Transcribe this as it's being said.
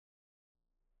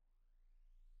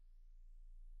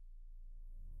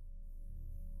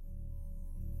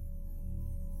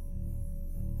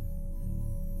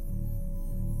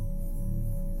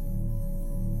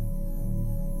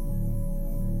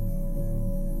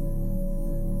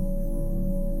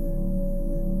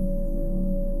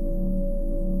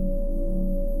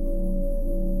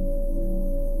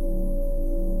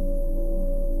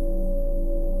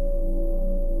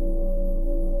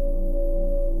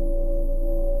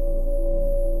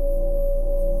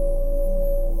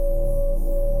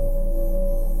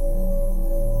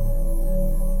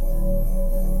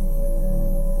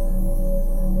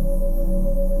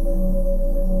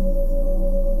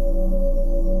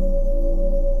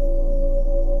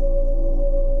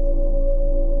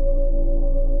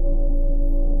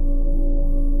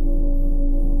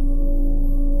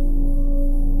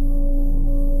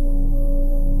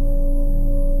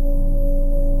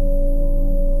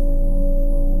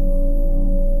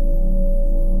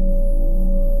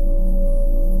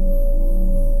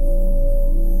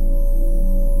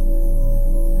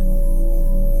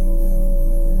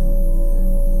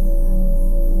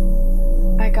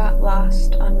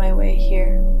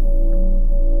here.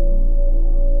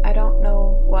 I don't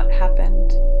know what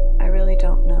happened. I really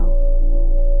don't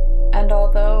know. And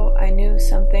although I knew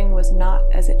something was not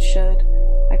as it should,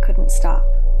 I couldn't stop.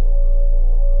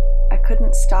 I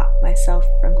couldn't stop myself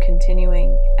from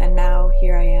continuing, and now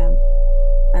here I am,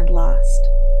 and lost.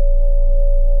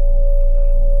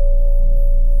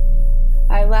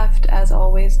 I left as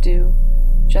always do,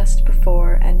 just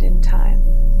before and in time.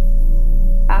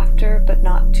 After but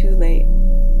not too late,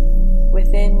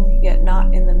 within yet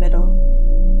not in the middle,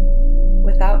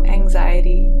 without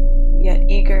anxiety, yet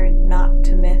eager not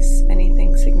to miss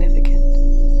anything significant.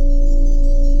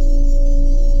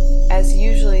 As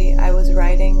usually, I was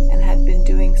writing and had been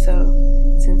doing so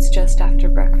since just after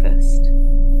breakfast.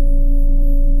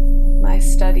 My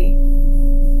study.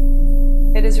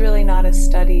 It is really not a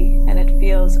study, and it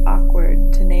feels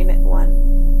awkward to name it one.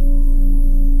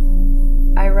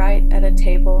 I write at a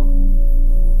table,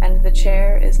 and the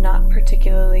chair is not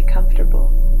particularly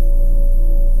comfortable.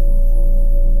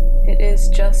 It is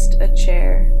just a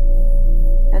chair,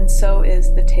 and so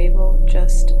is the table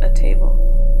just a table.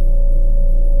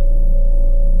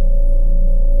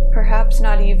 Perhaps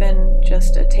not even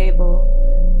just a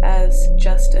table, as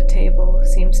just a table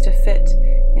seems to fit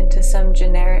into some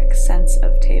generic sense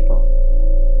of table.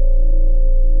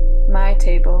 My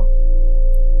table,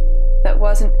 that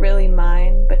wasn't really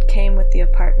mine but came with the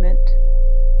apartment,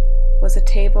 was a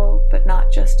table but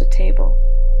not just a table.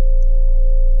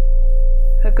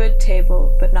 A good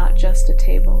table but not just a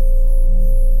table.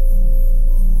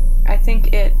 I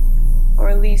think it, or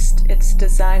at least its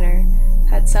designer,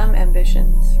 had some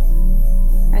ambitions,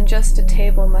 and just a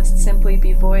table must simply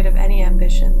be void of any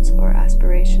ambitions or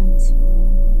aspirations.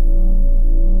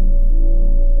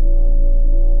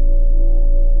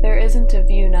 There isn't a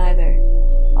view neither,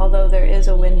 although there is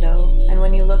a window, and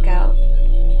when you look out,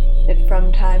 it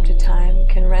from time to time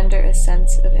can render a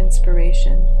sense of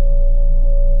inspiration.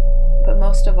 But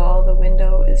most of all, the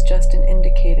window is just an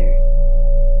indicator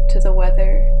to the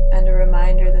weather and a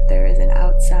reminder that there is an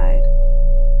outside,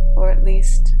 or at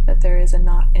least that there is a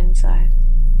not inside.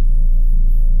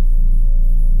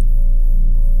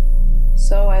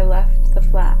 So I left the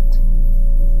flat,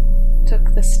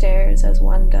 took the stairs as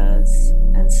one does,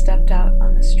 and stepped out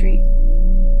on the street.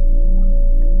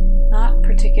 Not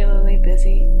particularly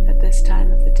busy at this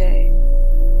time of the day,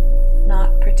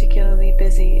 not particularly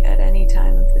busy at any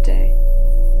time of the day.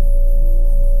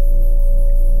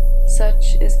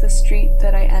 Such is the street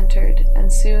that I entered,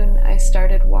 and soon I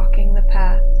started walking the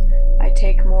path I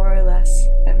take more or less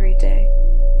every day.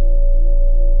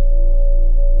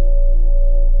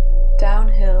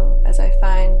 Downhill, as I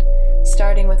find,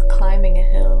 starting with climbing a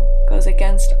hill, goes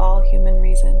against all human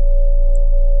reason.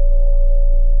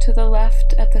 To the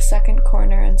left at the second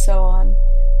corner and so on,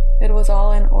 it was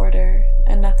all in order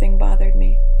and nothing bothered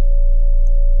me.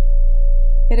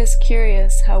 It is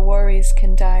curious how worries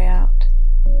can die out.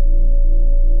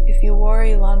 If you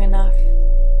worry long enough,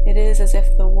 it is as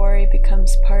if the worry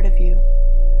becomes part of you,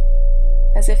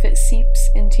 as if it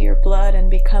seeps into your blood and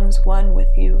becomes one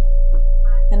with you,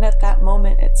 and at that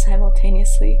moment it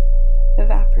simultaneously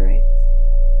evaporates.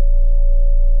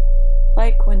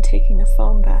 Like when taking a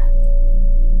foam bath.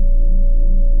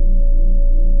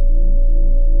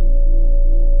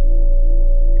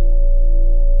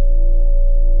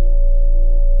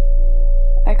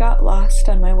 I got lost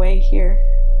on my way here.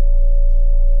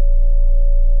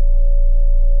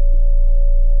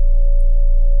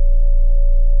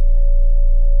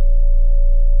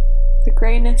 The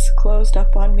grayness closed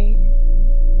up on me.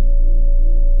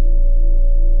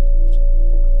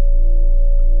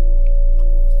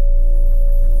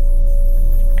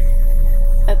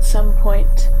 At some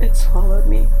point, it swallowed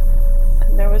me,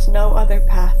 and there was no other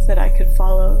path that I could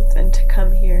follow than to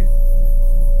come here.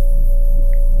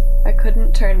 I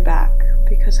couldn't turn back,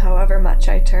 because however much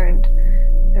I turned,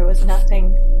 there was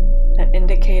nothing that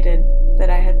indicated that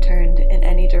I had turned in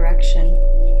any direction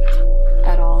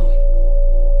at all.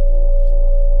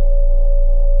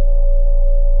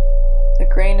 The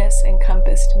grayness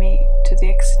encompassed me to the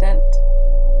extent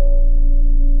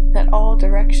that all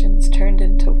directions turned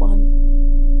into one.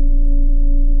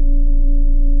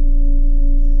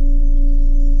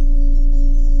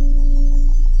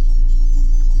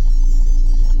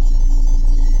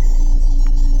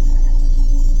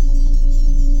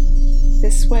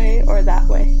 This way or that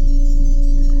way.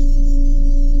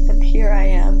 And here I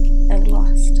am and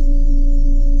lost.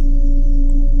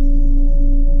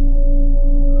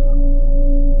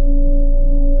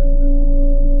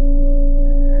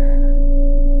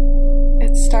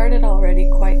 It started already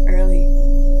quite early.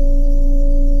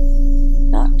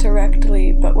 Not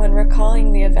directly, but when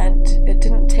recalling the event, it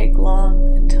didn't take long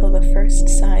first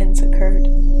signs occurred?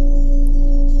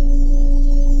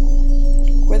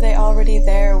 Were they already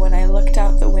there when I looked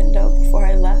out the window before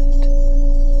I left?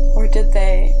 Or did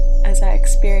they, as I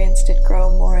experienced it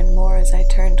grow more and more as I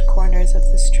turned corners of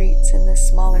the streets in this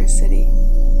smaller city?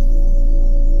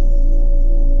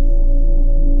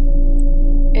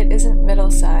 It isn't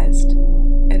middle-sized.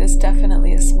 It is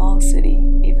definitely a small city,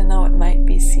 even though it might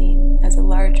be seen as a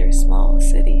larger small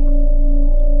city.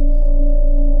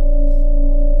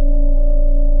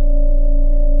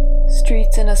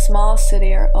 Streets in a small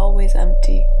city are always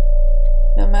empty,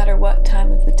 no matter what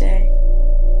time of the day.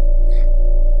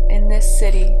 In this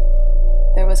city,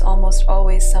 there was almost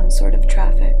always some sort of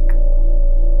traffic.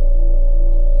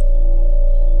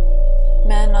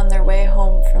 Men on their way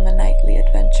home from a nightly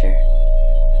adventure.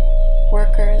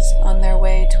 Workers on their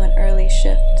way to an early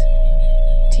shift,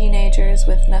 teenagers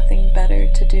with nothing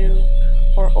better to do,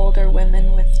 or older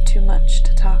women with too much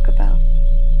to talk about.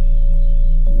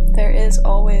 There is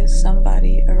always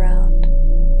somebody around,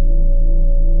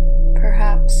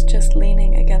 perhaps just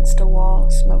leaning against a wall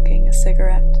smoking a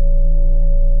cigarette.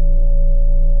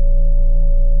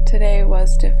 Today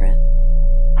was different.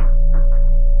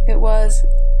 It was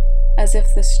as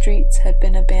if the streets had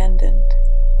been abandoned.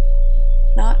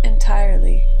 Not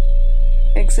entirely.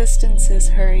 Existences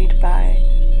hurried by,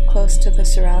 close to the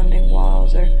surrounding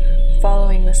walls or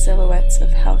following the silhouettes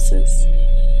of houses.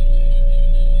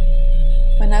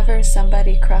 Whenever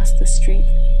somebody crossed the street,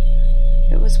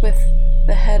 it was with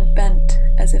the head bent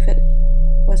as if it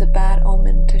was a bad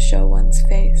omen to show one's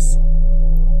face.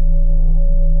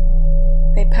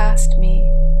 They passed me,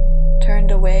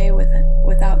 turned away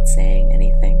without saying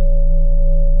anything.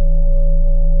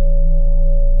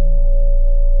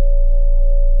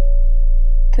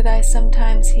 Did I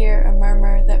sometimes hear a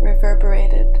murmur that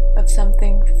reverberated of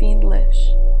something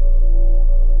fiendish,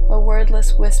 a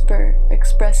wordless whisper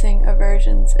expressing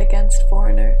aversions against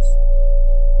foreigners?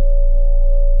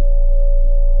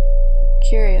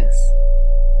 Curious,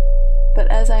 but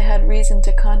as I had reason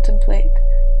to contemplate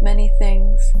many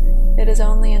things, it is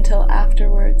only until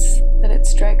afterwards that it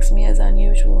strikes me as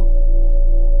unusual.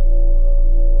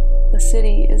 The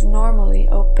city is normally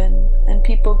open, and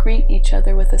people greet each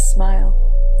other with a smile.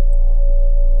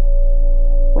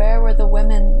 Where were the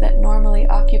women that normally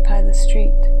occupy the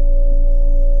street?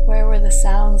 Where were the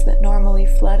sounds that normally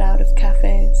flood out of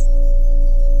cafes?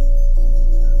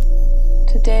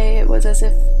 Today it was as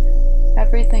if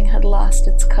everything had lost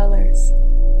its colors.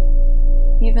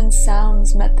 Even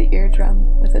sounds met the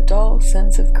eardrum with a dull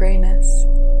sense of grayness.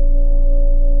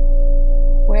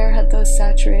 Where had those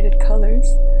saturated colors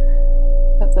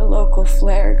of the local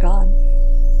flair gone?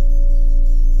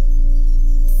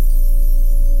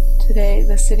 Today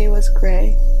the city was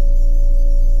gray,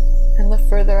 and the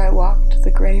further I walked,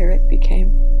 the grayer it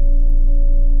became.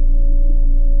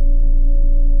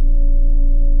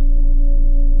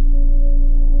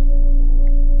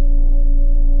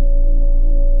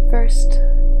 First,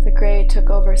 the gray took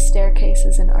over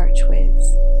staircases and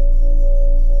archways,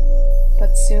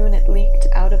 but soon it leaked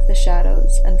out of the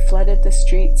shadows and flooded the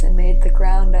streets and made the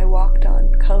ground I walked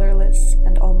on colorless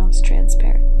and almost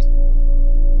transparent.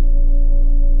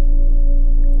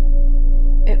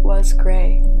 It was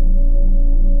gray,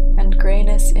 and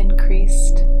grayness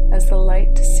increased as the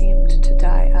light seemed to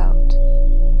die out.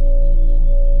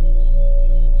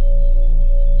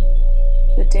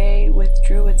 The day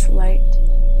withdrew its light,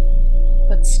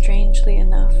 but strangely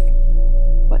enough,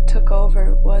 what took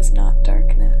over was not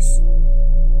darkness.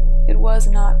 It was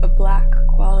not a black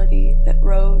quality that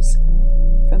rose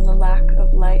from the lack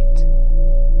of light.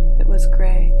 It was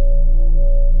gray.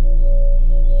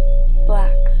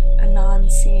 Black, a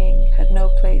non-seeing, had no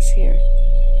place here.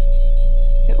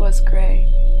 It was gray.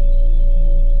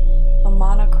 A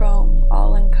monochrome,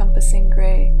 all-encompassing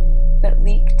gray that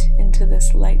leaked into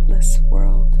this lightless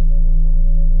world.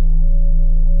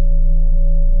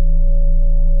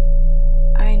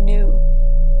 I knew.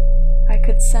 I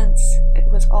could sense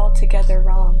it was altogether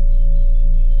wrong.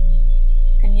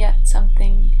 And yet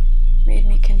something made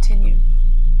me continue.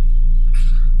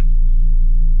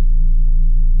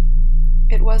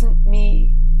 It wasn't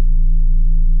me,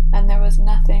 and there was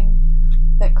nothing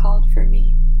that called for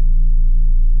me.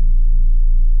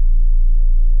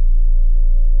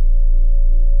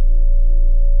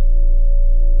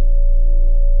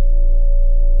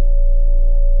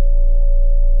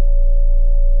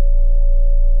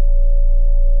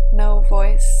 No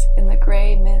voice in the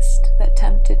gray mist that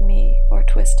tempted me or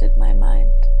twisted my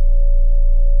mind.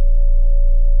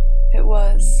 It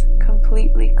was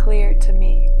completely clear to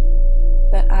me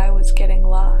that I was getting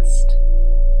lost,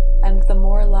 and the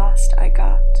more lost I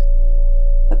got,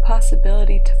 the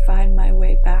possibility to find my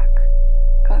way back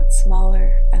got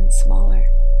smaller and smaller.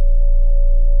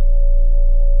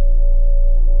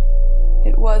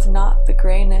 It was not the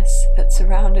grayness that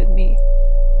surrounded me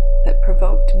that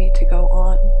provoked me to go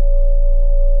on,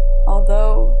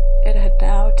 although it had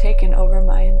now taken over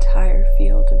my entire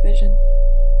field of vision.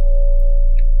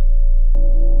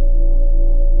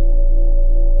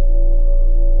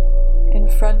 In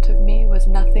front of me was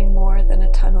nothing more than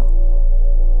a tunnel.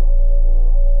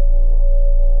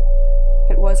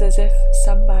 It was as if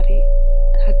somebody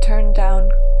had turned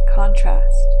down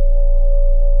contrast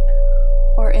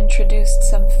or introduced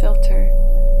some filter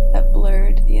that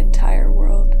blurred the entire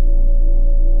world.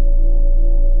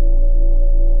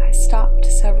 I stopped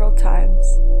several times,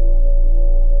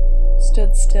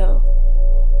 stood still,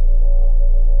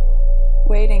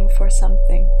 waiting for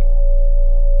something,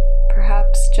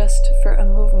 perhaps just for a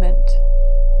movement,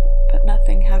 but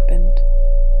nothing happened.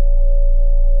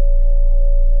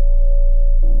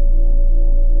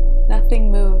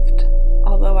 Nothing moved,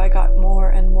 although I got more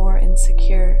and more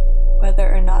insecure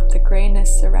whether or not the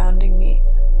grayness surrounding me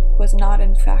was not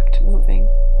in fact moving,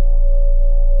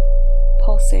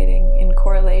 pulsating in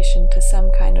correlation to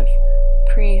some kind of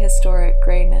prehistoric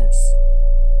grayness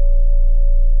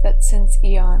that since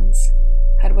eons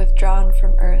had withdrawn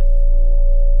from Earth,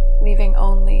 leaving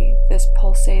only this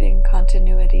pulsating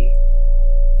continuity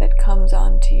that comes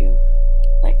on to you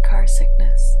like car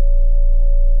sickness.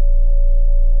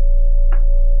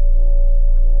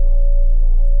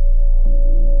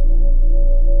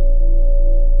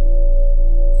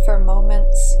 For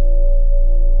moments,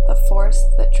 the force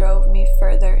that drove me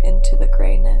further into the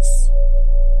grayness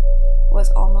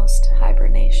was almost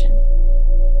hibernation.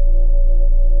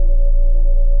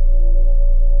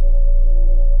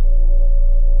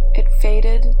 It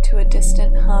faded to a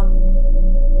distant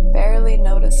hum, barely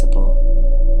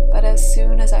noticeable, but as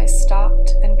soon as I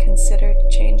stopped and considered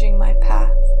changing my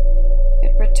path,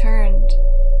 it returned,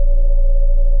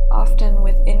 often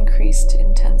with increased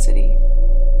intensity.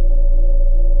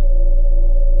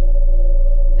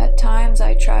 At times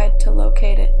I tried to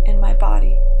locate it in my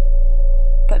body,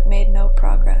 but made no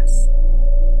progress.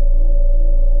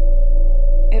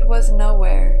 It was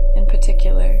nowhere in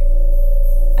particular,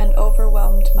 and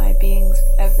overwhelmed my being's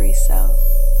every cell.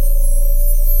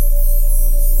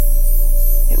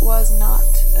 It was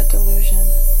not a delusion.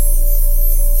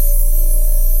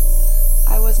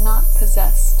 I was not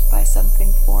possessed by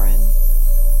something foreign,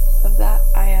 of that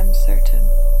I am certain.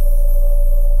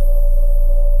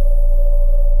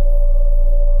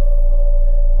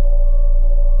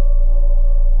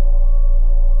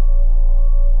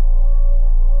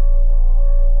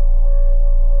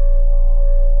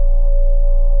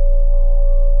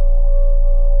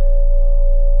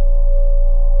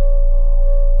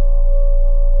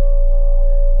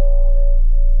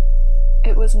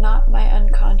 It was not my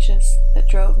unconscious that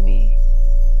drove me,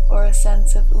 or a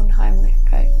sense of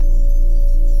Unheimlichkeit.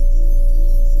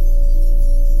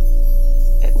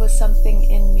 It was something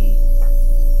in me,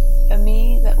 a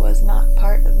me that was not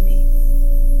part of me.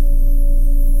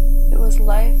 It was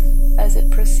life as it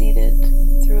proceeded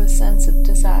through a sense of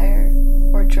desire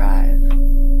or drive.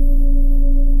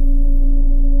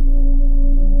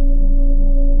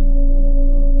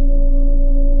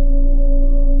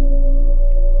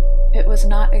 It was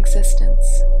not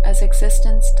existence, as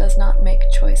existence does not make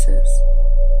choices,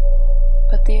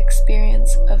 but the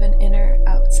experience of an inner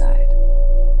outside.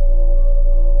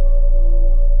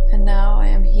 And now I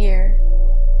am here,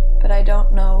 but I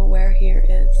don't know where here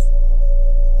is.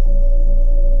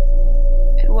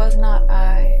 It was not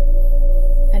I,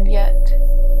 and yet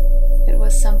it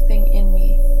was something in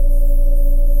me,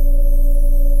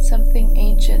 something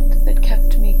ancient that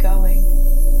kept me going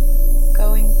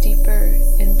deeper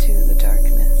into the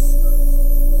darkness.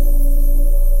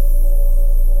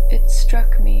 It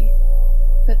struck me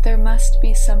that there must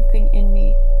be something in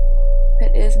me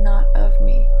that is not of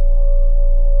me,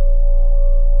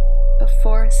 a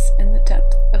force in the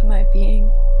depth of my being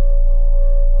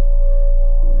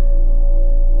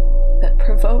that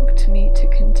provoked me to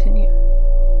continue.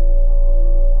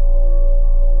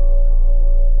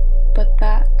 But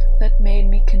that made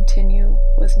me continue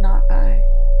was not I.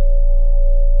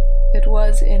 It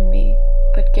was in me,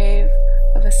 but gave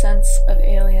of a sense of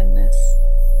alienness.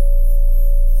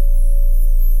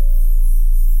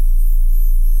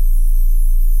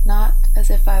 Not as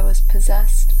if I was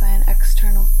possessed by an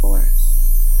external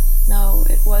force. No,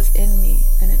 it was in me,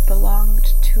 and it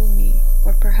belonged to me,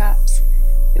 or perhaps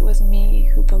it was me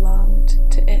who belonged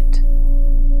to it.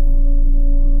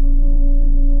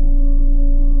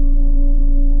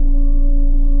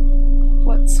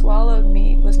 What swallowed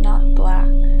me was not black,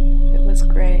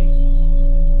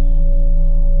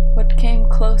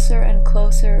 closer and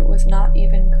closer was not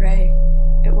even gray.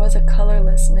 It was a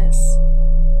colorlessness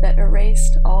that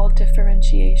erased all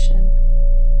differentiation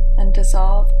and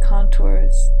dissolved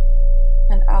contours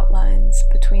and outlines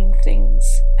between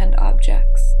things and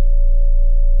objects.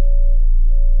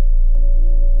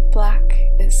 Black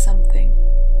is something,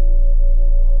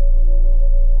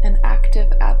 an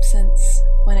active absence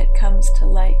when it comes to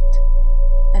light,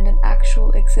 and an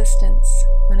actual existence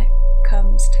when it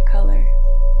comes to color.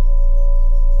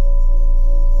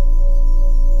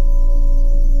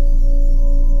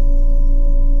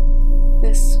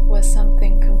 This was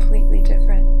something completely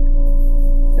different.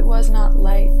 It was not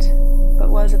light,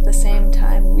 but was at the same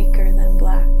time weaker than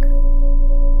black.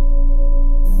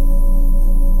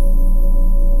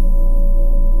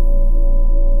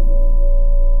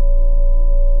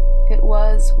 It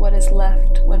was what is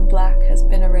left when black has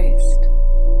been erased.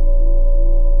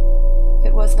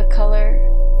 It was the color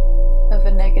of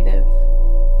a negative,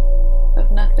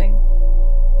 of nothing,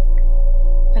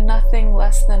 a nothing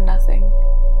less than nothing,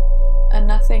 a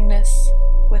nothingness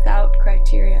without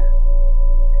criteria.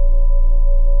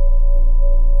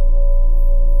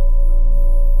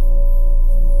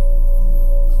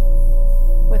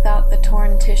 Without the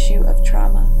torn tissue of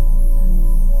trauma.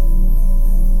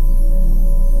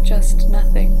 Just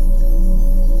nothing.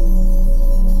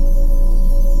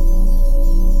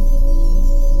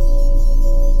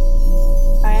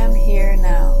 I am here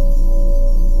now,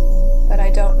 but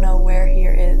I don't know where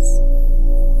here is.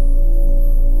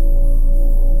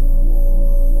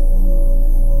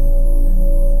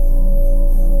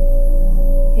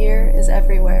 Here is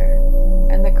everywhere,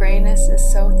 and the grayness is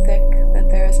so thick that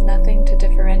there is nothing to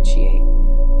differentiate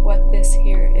what this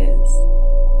here is,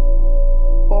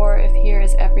 or if here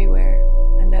is everywhere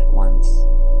and at once.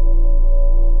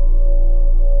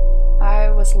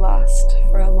 I was lost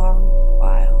for a long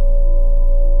while.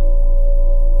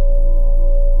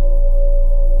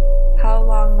 How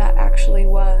long that actually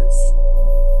was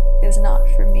is not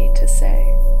for me to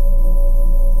say.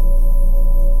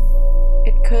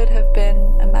 It could have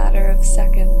been a matter of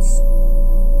seconds,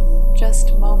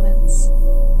 just moments,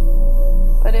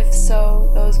 but if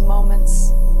so, those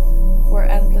moments were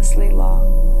endlessly long,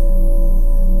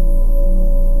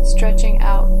 stretching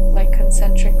out like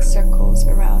concentric circles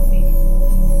around me.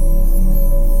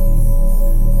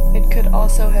 It could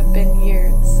also have been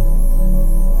years,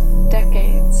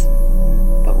 decades,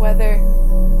 but whether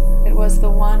it was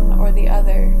the one or the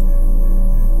other,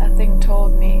 nothing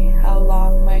told me how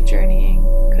long my journeying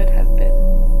could have been.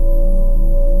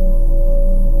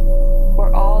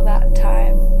 For all that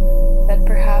time, that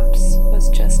perhaps was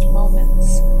just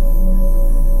moments,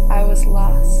 I was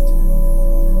lost,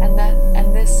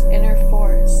 and this inner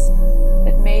force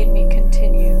that made me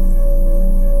continue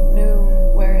knew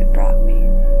where it brought me.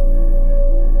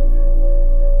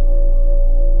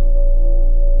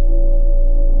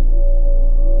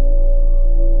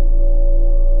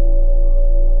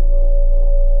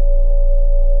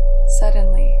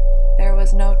 Suddenly, there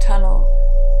was no tunnel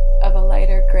of a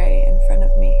lighter gray in front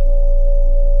of me.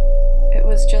 It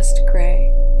was just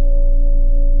gray,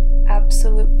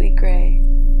 absolutely gray.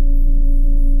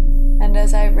 And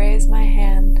as I raised my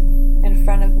hand in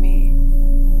front of me,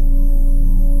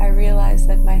 I realized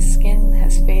that my skin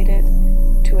has faded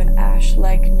to an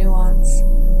ash-like nuance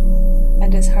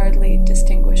and is hardly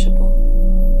distinguishable.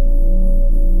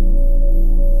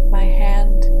 My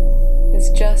hand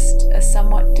is just a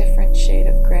somewhat different shade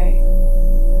of gray.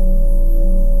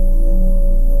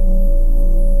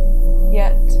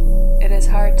 Yet, it is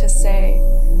hard to say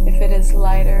if it is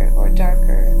lighter or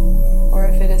darker, or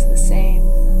if it is the same,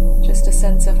 just a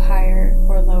sense of higher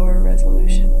or lower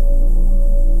resolution.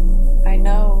 I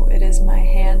know it is my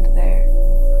hand there,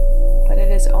 but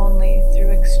it is only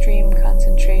through extreme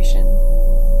concentration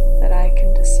that I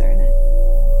can discern it.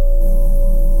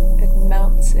 It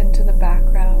melts into the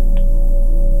background,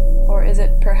 or is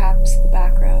it perhaps the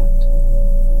background,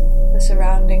 the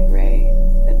surrounding gray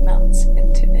that melts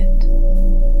into it?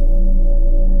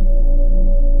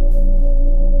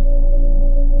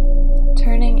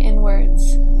 Turning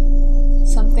inwards,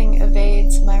 something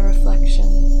evades my reflection.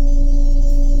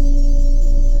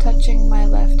 Touching my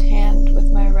left hand with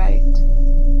my right,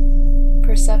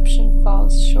 perception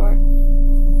falls short,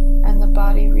 and the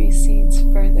body recedes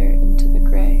further into the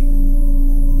gray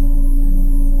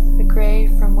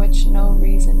from which no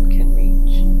reason can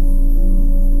reach.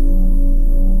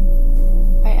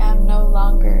 I am no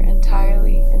longer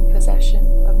entirely in possession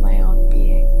of my own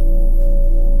being.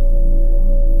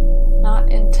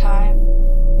 Not in time,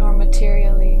 nor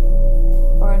materially,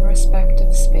 or in respect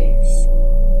of space.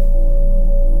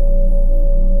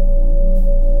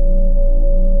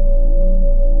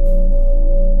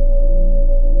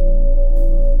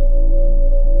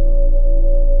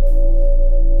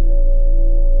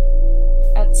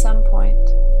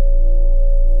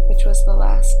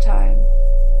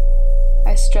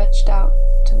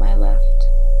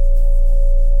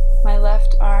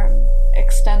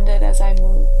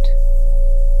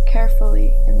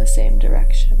 same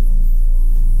direction.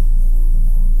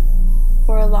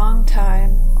 For a long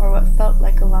time, or what felt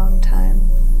like a long time,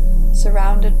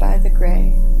 surrounded by the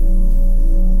gray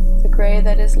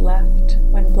that is left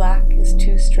when black is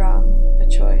too strong a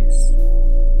choice.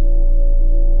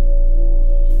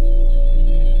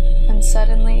 And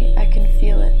suddenly I can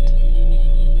feel it.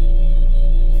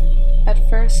 At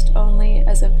first only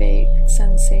as a vague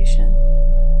sensation,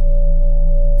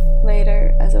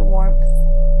 later as a warmth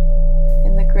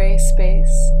in the gray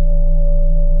space,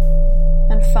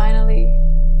 and finally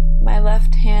my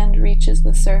left hand reaches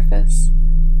the surface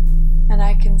and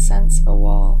I can sense a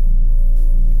wall.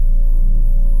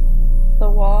 The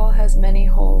wall has many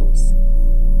holes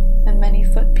and many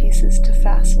foot pieces to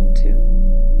fasten to.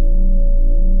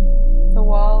 The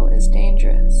wall is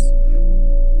dangerous,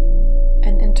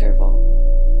 an interval,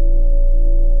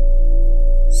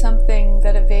 something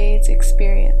that evades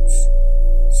experience,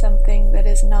 something that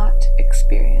is not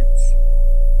experience,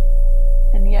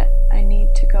 and yet I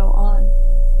need to go on,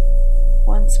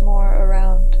 once more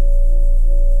around,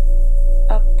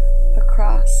 up,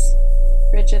 across,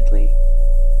 rigidly,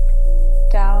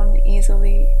 down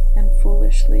easily and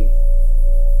foolishly.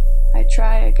 I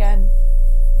try again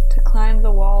to climb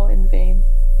the wall in vain.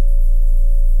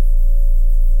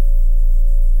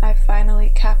 I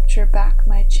finally capture back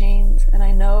my chains, and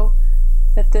I know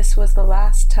that this was the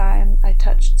last time I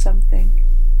touched something.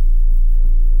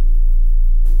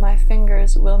 My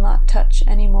fingers will not touch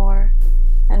anymore,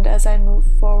 and as I move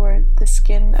forward, the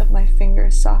skin of my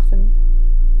fingers soften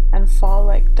and fall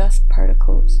like dust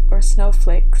particles or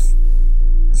snowflakes,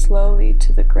 slowly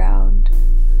to the ground,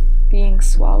 being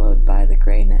swallowed by the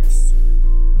grayness.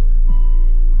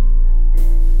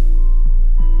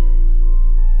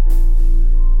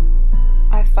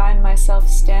 I find myself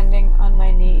standing on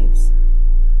my knees,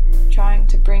 trying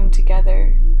to bring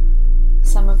together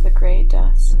some of the gray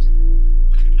dust,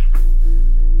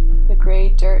 the gray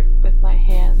dirt with my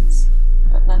hands,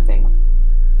 but nothing.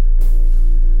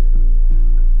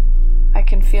 I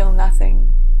can feel nothing,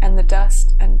 and the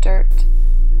dust and dirt,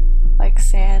 like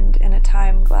sand in a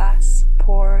time glass,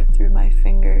 pour through my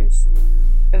fingers,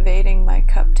 evading my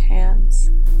cupped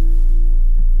hands.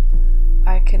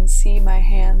 I can see my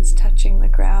hands touching the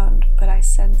ground, but I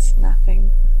sense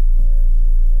nothing.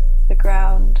 The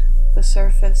ground, the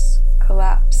surface,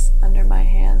 collapse under my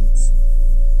hands,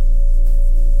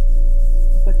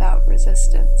 without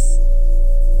resistance,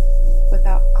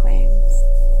 without claims.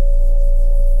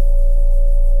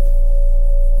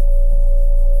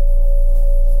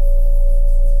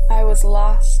 I was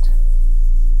lost,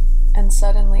 and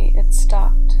suddenly it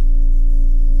stopped.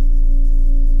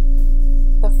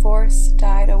 The force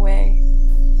died away,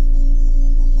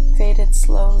 faded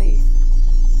slowly.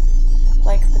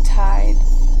 Like the tide,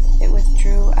 it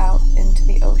withdrew out into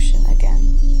the ocean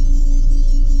again,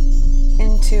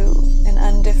 into an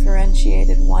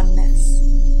undifferentiated oneness.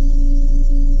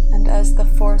 And as the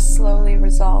force slowly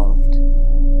resolved,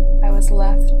 I was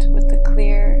left with the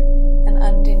clear and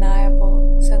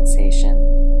undeniable sensation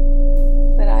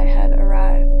that I had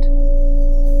arrived.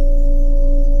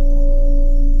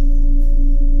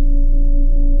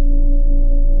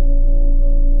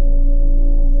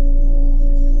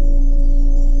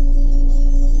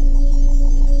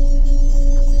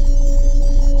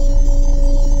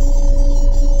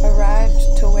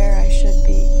 Arrived to where I should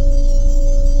be,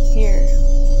 here,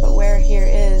 but where here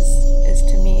is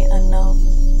to me unknown.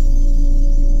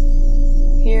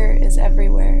 Here is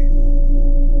everywhere,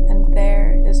 and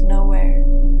there is nowhere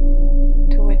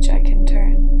to which I can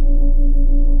turn.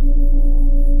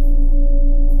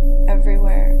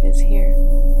 Everywhere is here.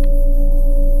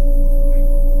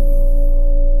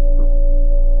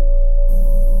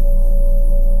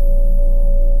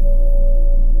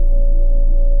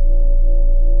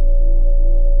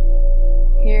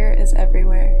 Here is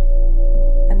everywhere,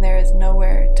 and there is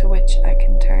nowhere to which I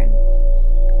can turn.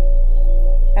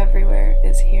 Everywhere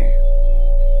is here.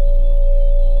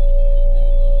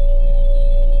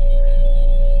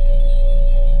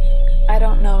 I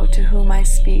don't know to whom I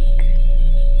speak,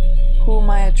 whom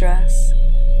I address,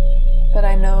 but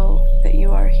I know that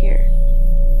you are here.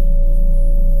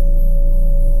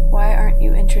 Why aren't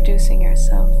you introducing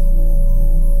yourself?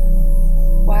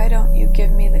 Why don't you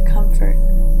give me the comfort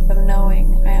of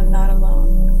knowing I am not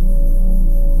alone?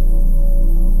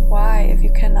 Why, if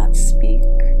you cannot speak,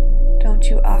 don't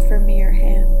you offer me your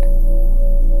hand?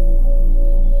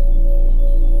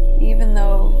 Even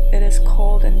though it is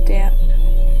cold and damp,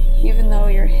 even though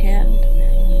your hand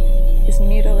is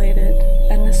mutilated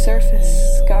and the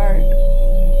surface scarred,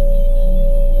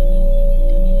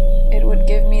 it would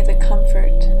give me the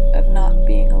comfort of not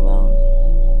being alone.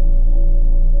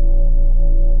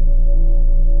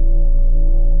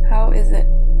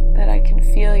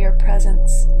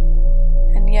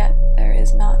 darkness, and yet there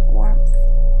is not warmth.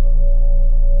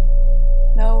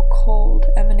 No cold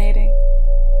emanating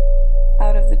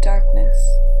out of the darkness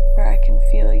where I can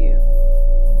feel you.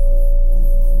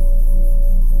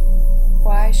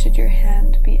 Why should your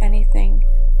hand be anything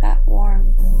that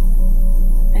warm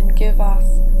and give off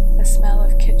a smell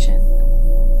of kitchen?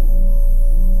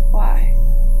 Why?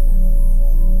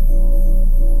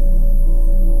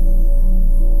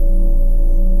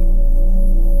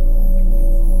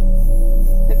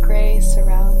 The gray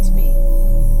surrounds me.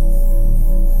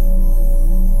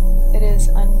 It is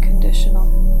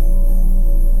unconditional.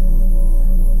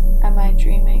 Am I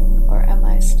dreaming or am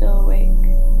I still awake?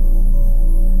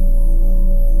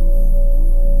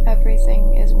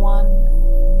 Everything is one,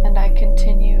 and I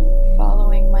continue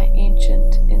following my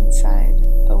ancient inside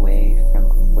away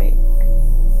from wake.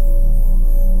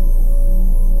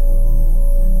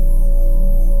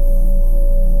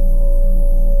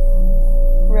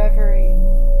 Reverie,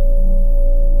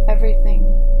 everything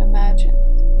imagined.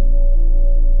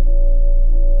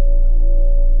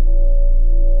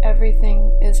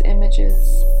 Everything is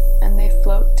images, and they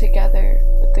float together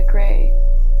with the gray,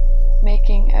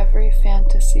 making every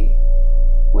fantasy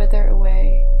wither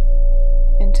away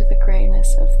into the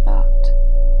grayness of thought,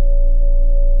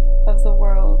 of the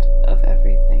world of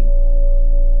everything.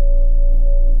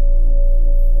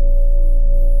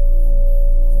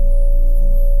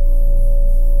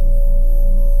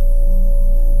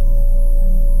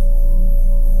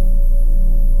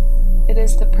 It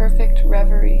is the perfect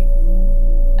reverie,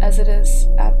 as it is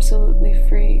absolutely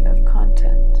free of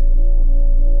content.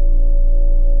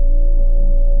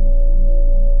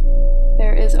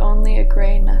 There is only a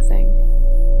gray nothing,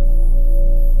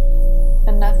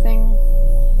 a nothing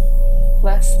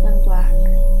less than black,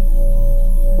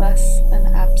 less than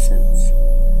absence,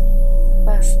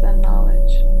 less than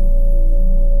knowledge.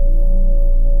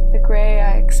 The gray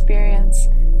I experience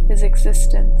is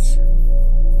existence,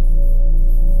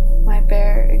 my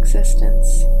bare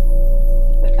existence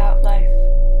without life.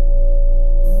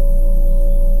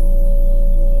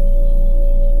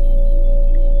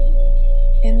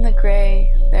 In the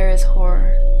gray there is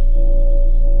horror,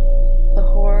 the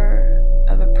horror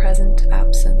of a present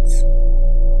absence.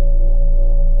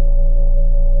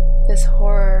 This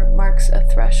horror marks a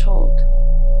threshold,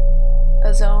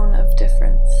 a zone of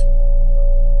difference,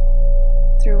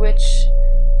 through which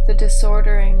the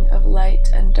disordering of light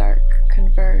and dark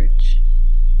converge.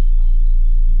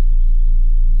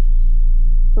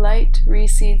 Light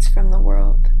recedes from the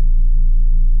world.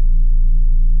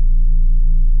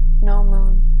 No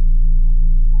moon.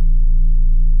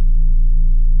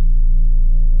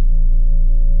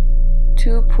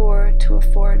 Too poor to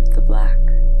afford the black,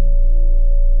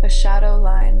 a shadow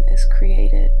line is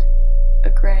created, a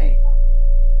gray.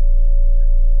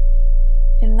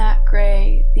 In that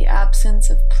gray, the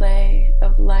absence of play,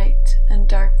 of light and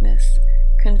darkness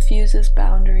confuses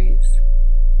boundaries,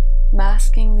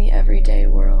 masking the everyday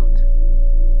world.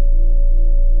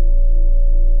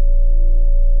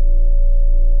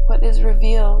 What is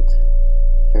revealed,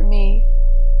 for me,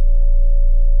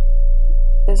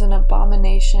 is an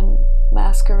abomination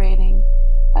masquerading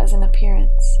as an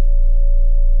appearance.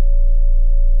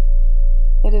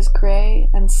 It is gray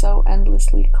and so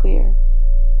endlessly clear.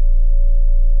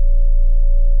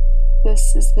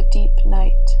 This is the deep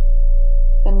night,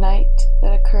 the night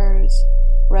that occurs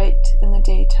right in the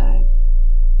daytime,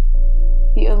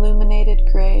 the illuminated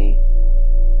gray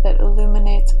that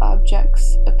illuminates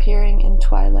objects appearing in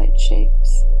twilight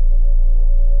shapes.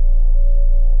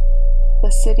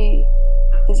 The city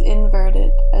is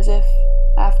inverted as if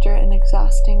after an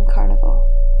exhausting carnival.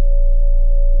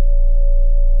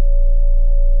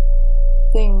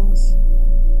 Things,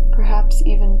 perhaps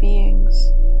even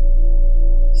beings,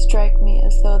 strike me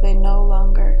as though they no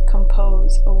longer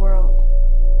compose a world.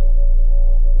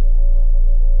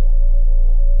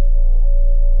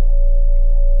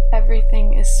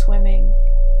 Everything is swimming,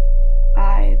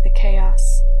 I the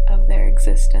chaos of their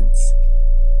existence.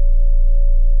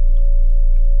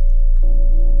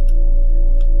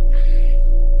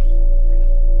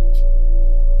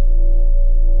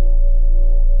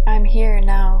 I'm here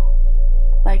now,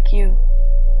 like you.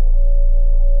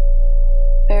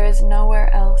 There is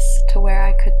nowhere else to where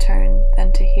I could turn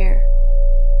than to here.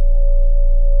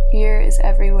 Here is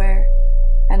everywhere,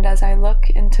 and as I look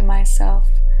into myself,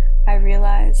 I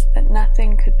realize that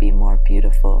nothing could be more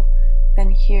beautiful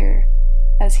than here,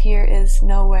 as here is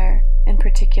nowhere in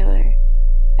particular,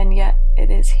 and yet it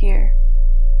is here.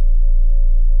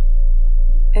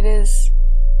 It is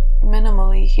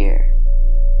minimally here,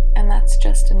 and that's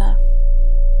just enough.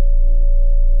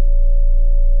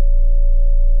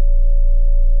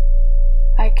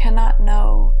 cannot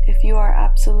know if you are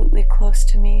absolutely close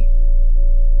to me,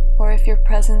 or if your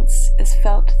presence is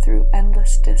felt through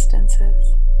endless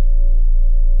distances.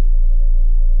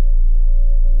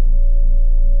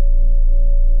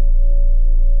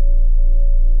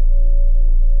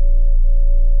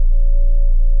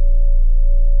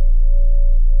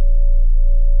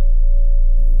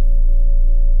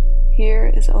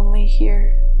 Here is only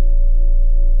here.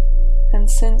 And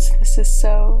since this is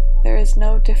so, there is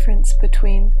no difference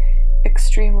between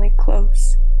extremely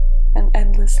close and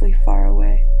endlessly far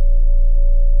away.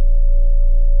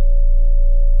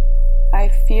 I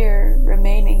fear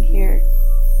remaining here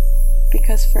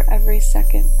because for every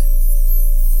second,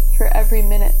 for every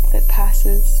minute that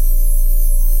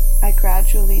passes, I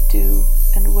gradually do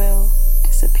and will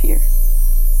disappear.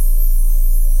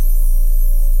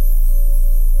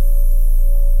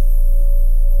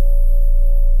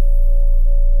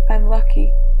 I'm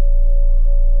lucky.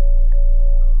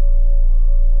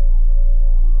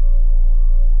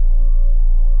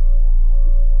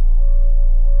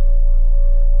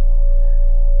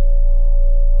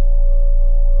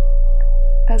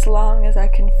 As long as I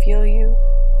can feel you,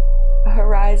 a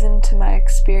horizon to my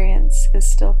experience is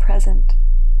still present.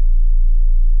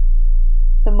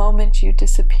 The moment you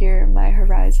disappear, my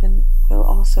horizon will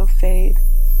also fade,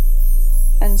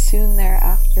 and soon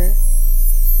thereafter,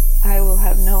 I will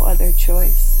have no other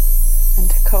choice than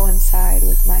to coincide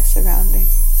with my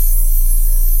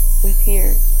surroundings, with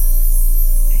here,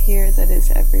 a here that is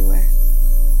everywhere.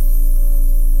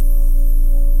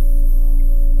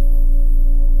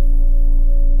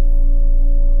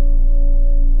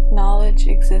 Knowledge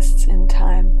exists in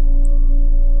time.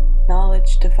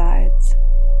 Knowledge divides.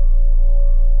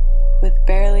 With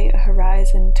barely a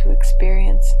horizon to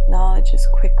experience, knowledge is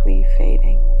quickly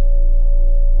fading.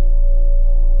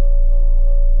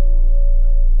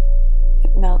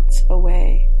 It melts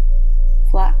away,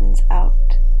 flattens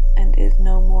out, and is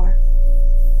no more.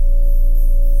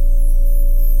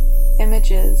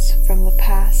 Images from the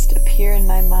past appear in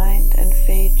my mind and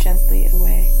fade gently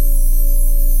away.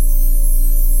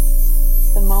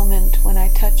 The moment when I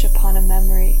touch upon a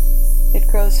memory, it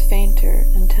grows fainter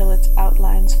until its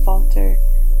outlines falter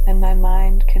and my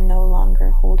mind can no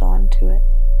longer hold on to it.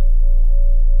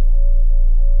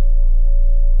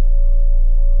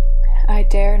 I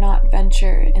dare not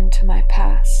venture into my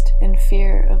past in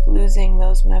fear of losing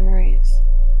those memories,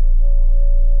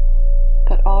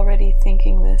 but already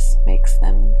thinking this makes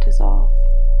them dissolve.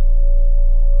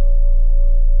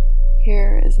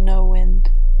 Here is no wind.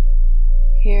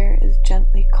 Here is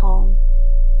gently calm.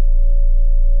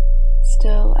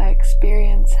 Still I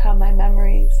experience how my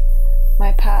memories,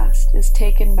 my past, is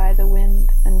taken by the wind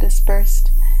and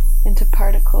dispersed into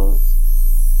particles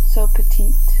so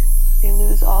petite they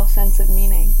lose all sense of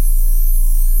meaning,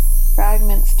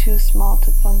 fragments too small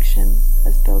to function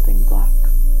as building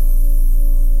blocks.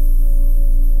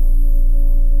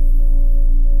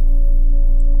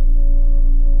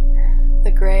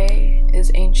 The gray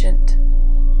is ancient.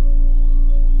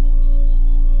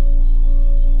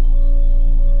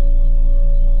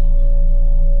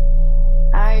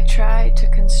 I try to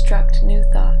construct new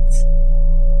thoughts,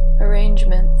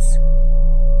 arrangements,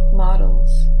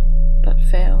 models, but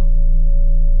fail.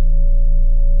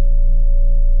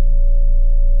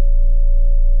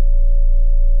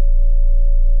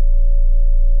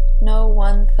 No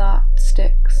one thought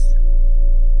sticks,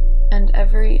 and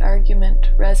every argument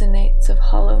resonates of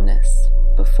hollowness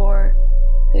before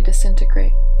they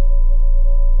disintegrate.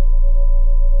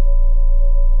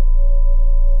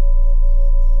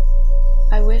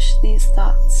 I wish these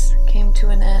thoughts came to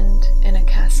an end in a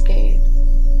cascade,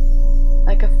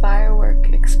 like a firework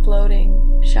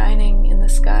exploding, shining in the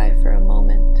sky for a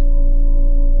moment,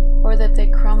 or that they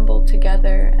crumble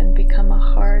together and become a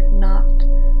hard knot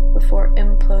before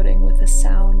imploding with a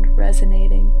sound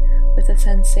resonating with a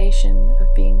sensation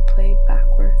of being played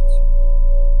backwards.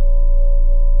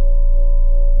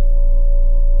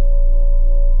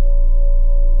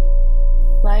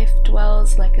 Life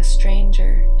dwells like a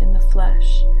stranger in the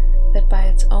flesh that by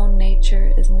its own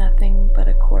nature is nothing but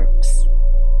a corpse,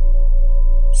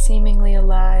 seemingly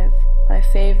alive by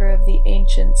favor of the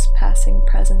ancients' passing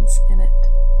presence in it.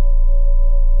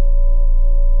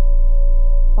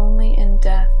 Only in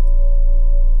death,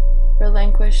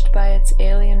 relinquished by its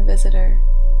alien visitor,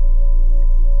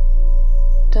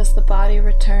 does the body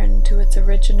return to its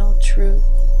original truth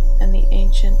and the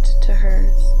ancient to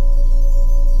hers.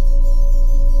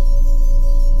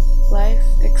 Life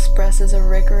expresses a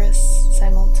rigorous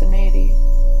simultaneity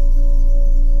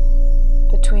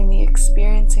between the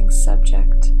experiencing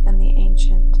subject and the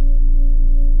ancient.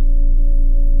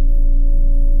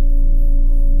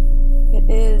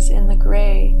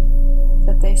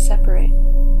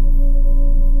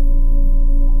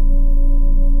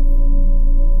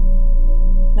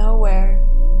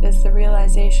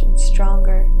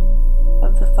 stronger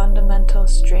of the fundamental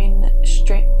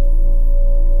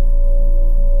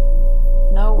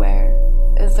Nowhere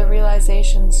is the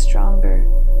realization stronger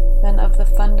than of the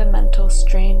fundamental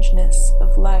strangeness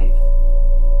of life,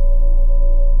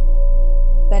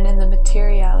 than in the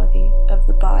materiality of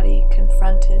the body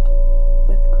confronted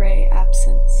with gray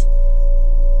absence.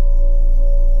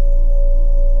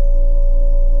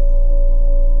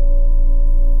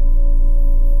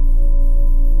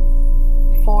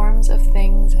 Forms of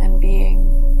things and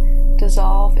being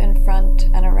dissolve in front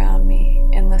and around me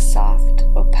in the soft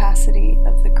opacity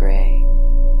of the gray,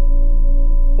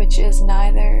 which is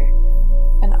neither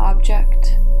an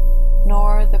object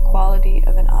nor the quality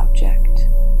of an object,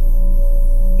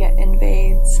 yet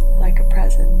invades like a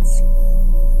presence.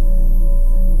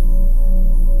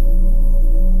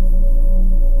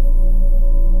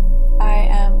 I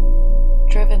am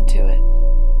driven to it.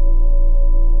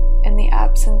 In the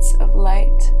absence of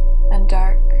light and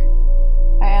dark,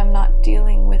 I am not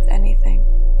dealing with anything.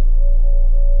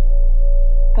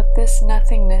 But this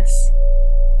nothingness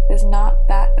is not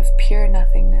that of pure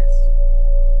nothingness.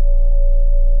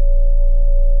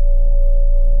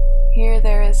 Here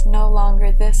there is no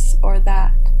longer this or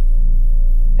that.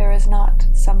 There is not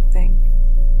something.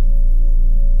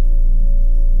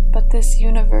 But this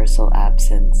universal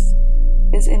absence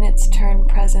is in its turn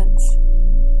presence,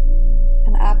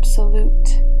 an absolute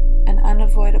and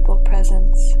unavoidable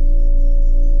presence.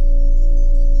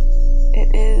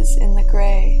 It is in the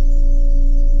gray,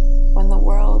 when the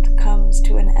world comes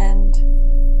to an end,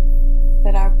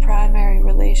 that our primary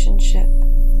relationship,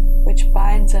 which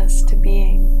binds us to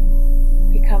being,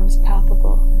 becomes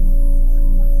palpable.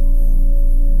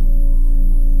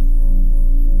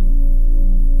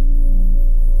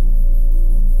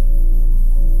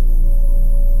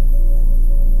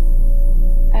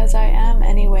 As I am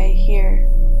anyway here,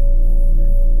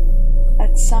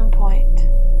 at some point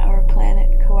our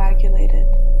planet coagulated.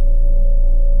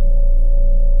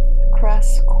 The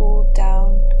crust cooled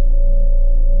down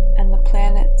and the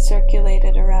planet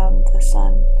circulated around the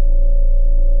sun.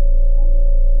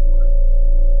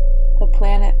 The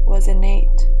planet was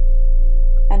innate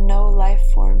and no life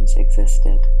forms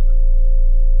existed.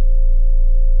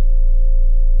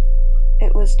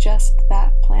 It was just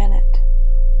that planet,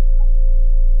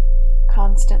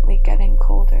 constantly getting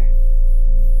colder.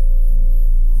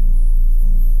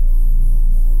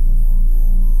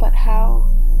 But how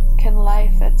can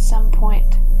life at some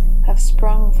point have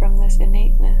sprung from this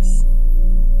innateness?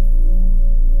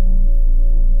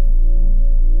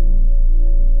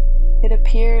 It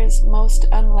appears most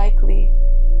unlikely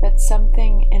that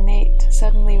something innate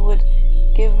suddenly would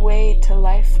give way to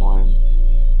life form.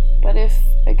 But if,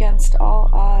 against all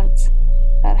odds,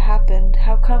 that happened,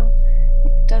 how come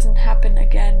it doesn't happen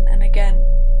again and again?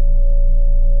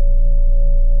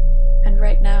 And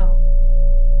right now?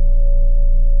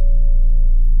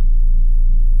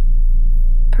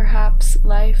 Perhaps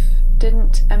life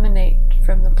didn't emanate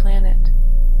from the planet.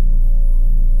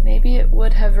 Maybe it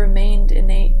would have remained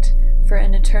innate for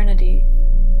an eternity,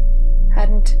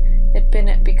 hadn't it been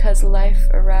it because life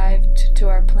arrived to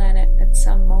our planet at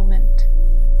some moment,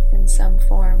 in some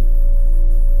form.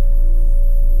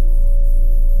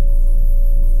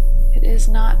 It is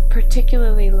not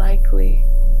particularly likely,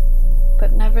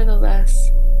 but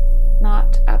nevertheless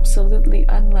not absolutely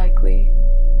unlikely,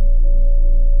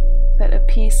 that a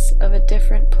piece of a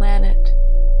different planet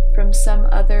from some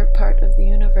other part of the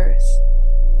universe,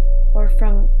 or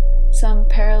from some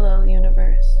parallel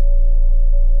universe,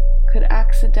 could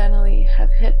accidentally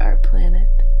have hit our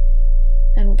planet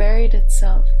and buried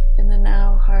itself in the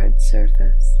now hard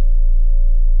surface.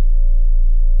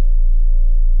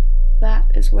 That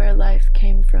is where life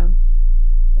came from.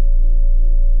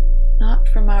 Not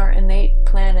from our innate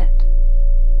planet,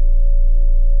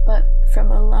 but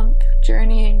from a lump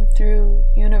journeying through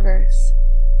universe,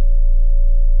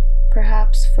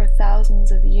 perhaps for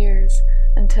thousands of years,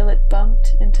 until it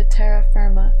bumped into terra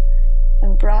firma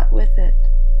and brought with it,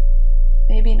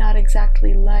 maybe not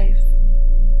exactly life,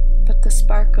 but the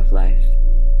spark of life.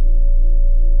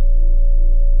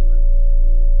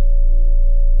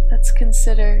 Let's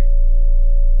consider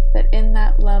that in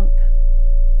that lump,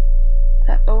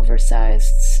 that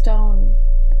oversized stone,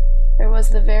 there was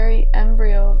the very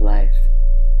embryo of life,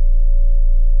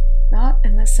 not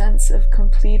in the sense of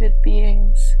completed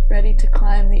beings ready to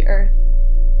climb the earth,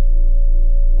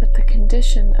 but the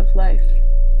condition of life,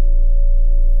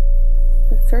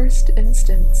 the first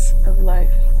instance of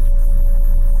life,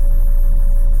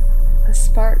 a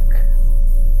spark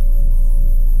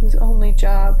whose only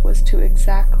job was to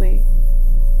exactly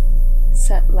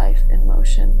set life in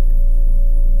motion.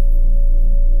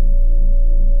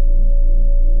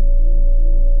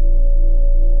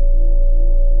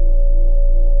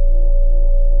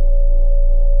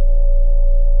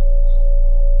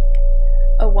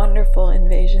 fearful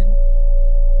invasion.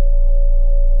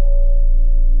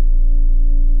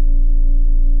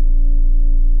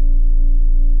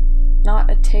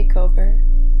 Not a takeover,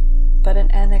 but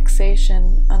an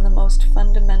annexation on the most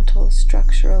fundamental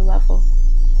structural level.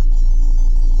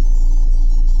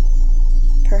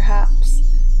 Perhaps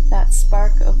that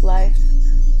spark of life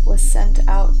was sent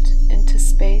out into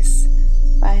space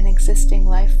by an existing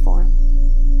life form.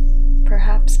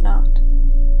 Perhaps not.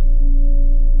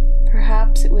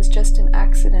 Perhaps it was just an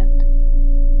accident,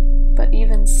 but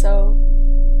even so,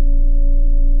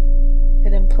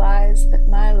 it implies that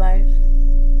my life,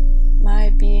 my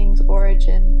being's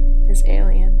origin, is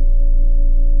alien.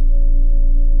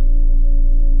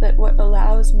 That what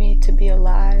allows me to be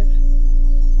alive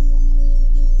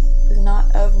is not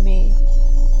of me,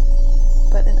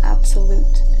 but an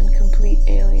absolute and complete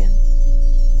alien.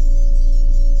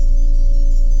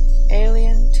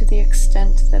 Alien to the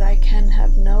extent that I can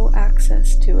have no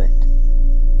access to it.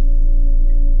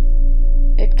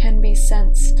 It can be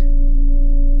sensed.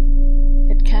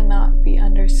 It cannot be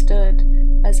understood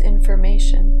as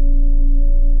information.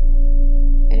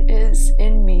 It is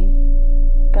in me,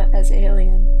 but as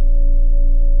alien.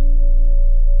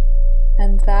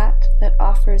 And that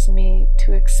offers me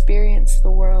to experience the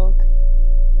world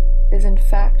is in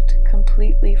fact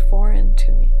completely foreign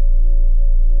to me.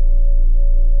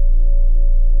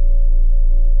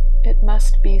 It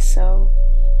must be so,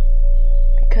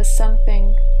 because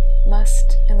something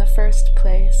must, in the first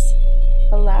place,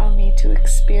 allow me to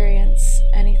experience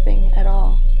anything at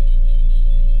all.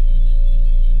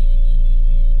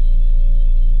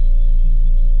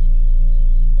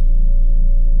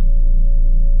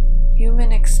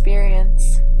 Human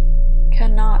experience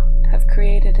cannot have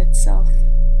created itself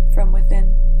from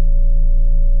within.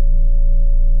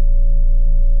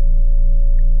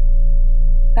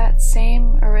 That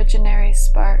same originary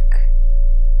spark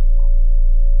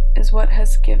is what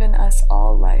has given us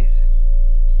all life.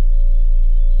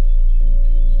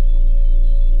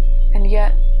 And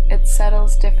yet it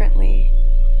settles differently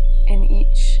in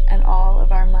each and all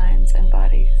of our minds and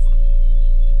bodies.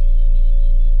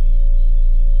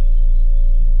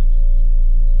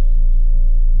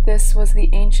 This was the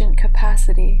ancient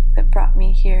capacity that brought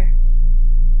me here.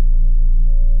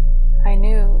 I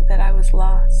knew that I was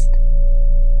lost.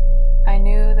 I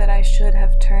knew that I should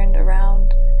have turned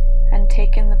around and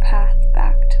taken the path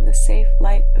back to the safe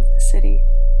light of the city.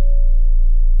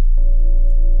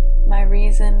 My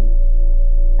reason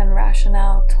and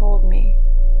rationale told me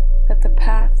that the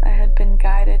path I had been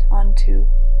guided onto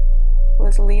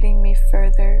was leading me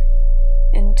further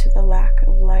into the lack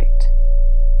of light,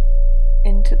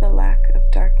 into the lack of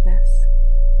darkness.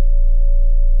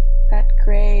 That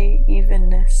gray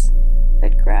evenness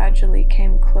that gradually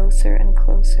came closer and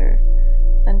closer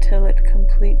until it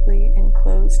completely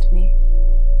enclosed me.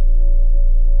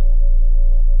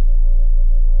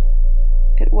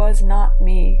 It was not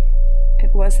me,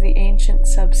 it was the ancient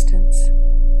substance,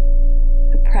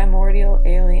 the primordial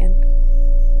alien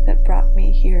that brought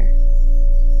me here.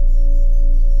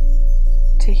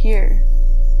 To here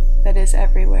that is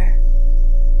everywhere.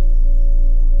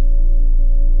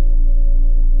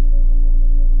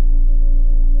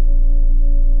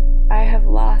 I have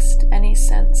lost any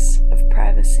sense of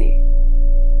privacy.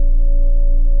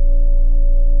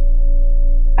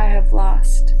 I have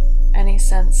lost any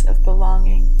sense of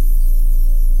belonging,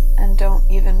 and don't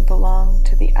even belong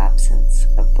to the absence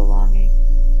of belonging.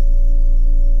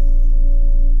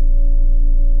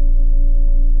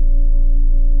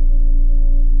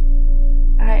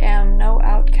 I am no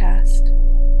outcast,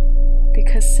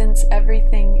 because since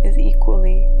everything is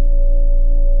equally,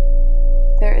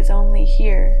 there is only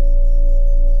here,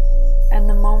 and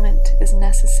the moment is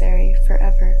necessary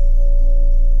forever.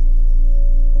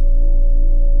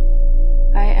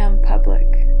 I am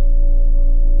public.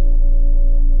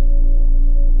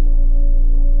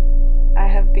 I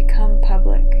have become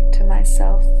public to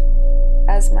myself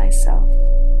as myself.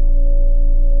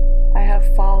 I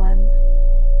have fallen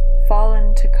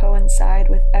to coincide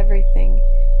with everything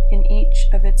in each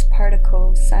of its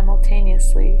particles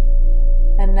simultaneously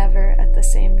and never at the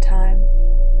same time.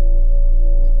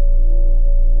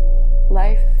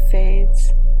 Life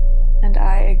fades, and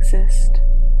I exist.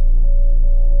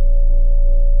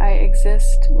 I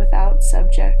exist without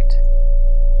subject.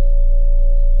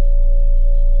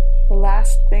 The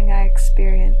last thing I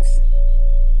experience,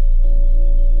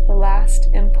 the last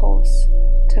impulse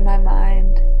to my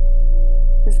mind,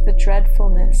 is the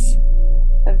dreadfulness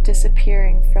of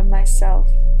disappearing from myself,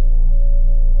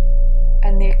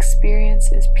 and the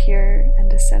experience is pure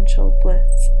and essential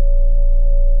bliss.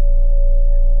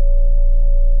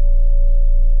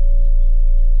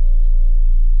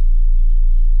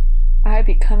 I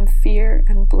become fear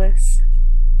and bliss,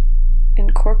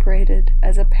 incorporated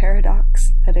as a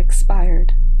paradox that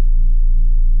expired.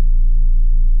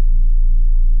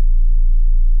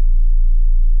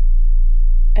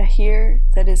 A here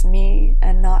that is me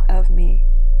and not of me.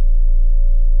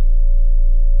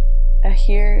 A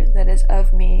here that is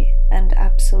of me and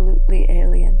absolutely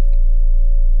alien.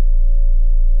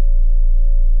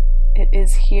 It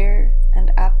is here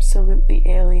and absolutely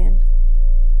alien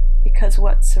because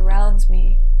what surrounds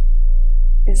me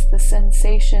is the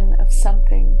sensation of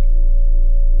something,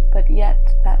 but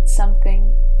yet that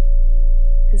something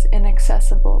is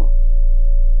inaccessible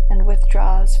and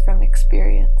withdraws from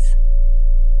experience.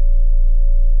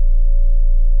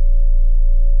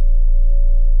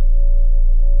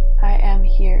 I am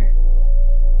here,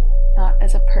 not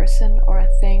as a person or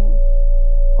a thing,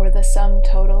 or the sum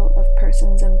total of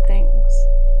persons and things.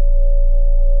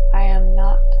 I am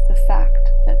not the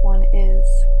fact that one is.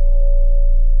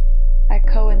 I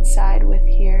coincide with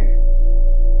here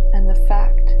and the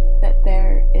fact that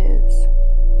there is,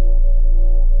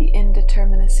 the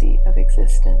indeterminacy of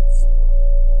existence.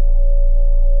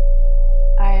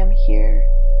 I am here,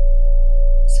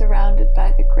 surrounded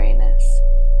by the grayness,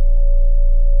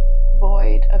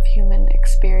 void of human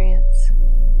experience,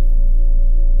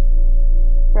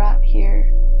 brought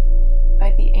here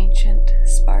by the ancient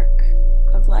spark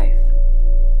of life.